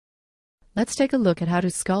Let's take a look at how to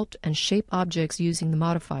sculpt and shape objects using the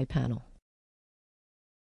Modify panel.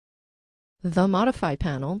 The Modify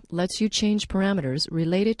panel lets you change parameters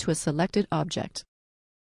related to a selected object.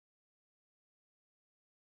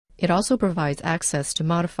 It also provides access to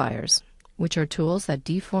modifiers, which are tools that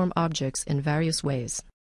deform objects in various ways.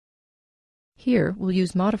 Here, we'll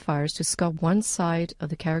use modifiers to sculpt one side of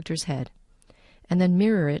the character's head, and then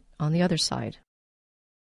mirror it on the other side.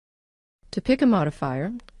 To pick a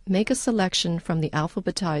modifier, make a selection from the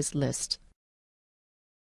alphabetized list.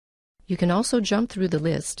 You can also jump through the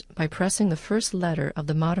list by pressing the first letter of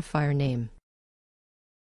the modifier name.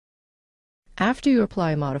 After you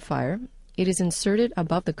apply a modifier, it is inserted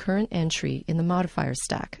above the current entry in the modifier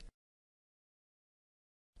stack.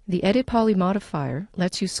 The Edit Poly modifier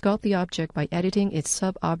lets you sculpt the object by editing its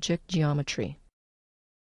sub-object geometry.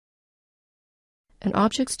 An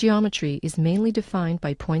object's geometry is mainly defined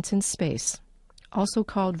by points in space, also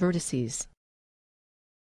called vertices.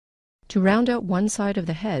 To round out one side of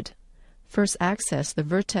the head, first access the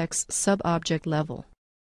vertex sub-object level,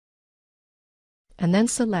 and then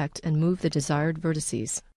select and move the desired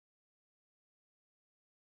vertices.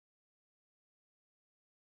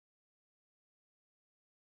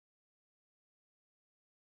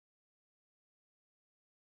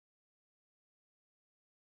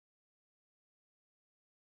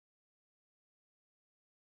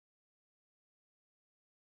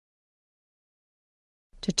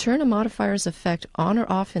 To turn a modifier's effect on or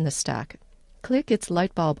off in the stack, click its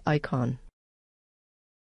light bulb icon.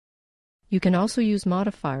 You can also use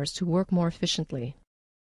modifiers to work more efficiently.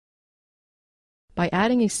 By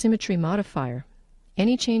adding a symmetry modifier,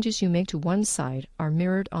 any changes you make to one side are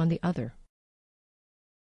mirrored on the other.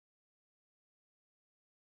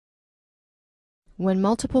 When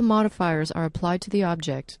multiple modifiers are applied to the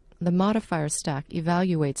object, the modifier stack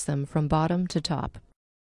evaluates them from bottom to top.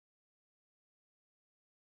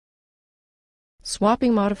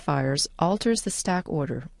 Swapping modifiers alters the stack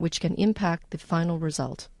order, which can impact the final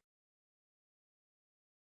result.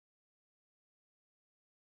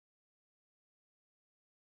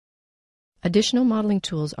 Additional modeling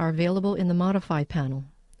tools are available in the Modify panel,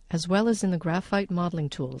 as well as in the Graphite modeling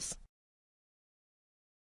tools.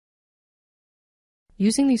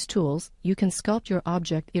 Using these tools, you can sculpt your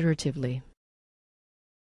object iteratively.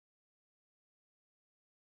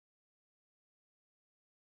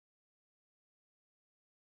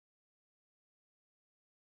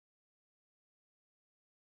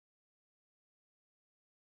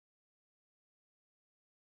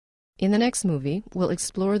 In the next movie, we'll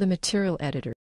explore the material editor.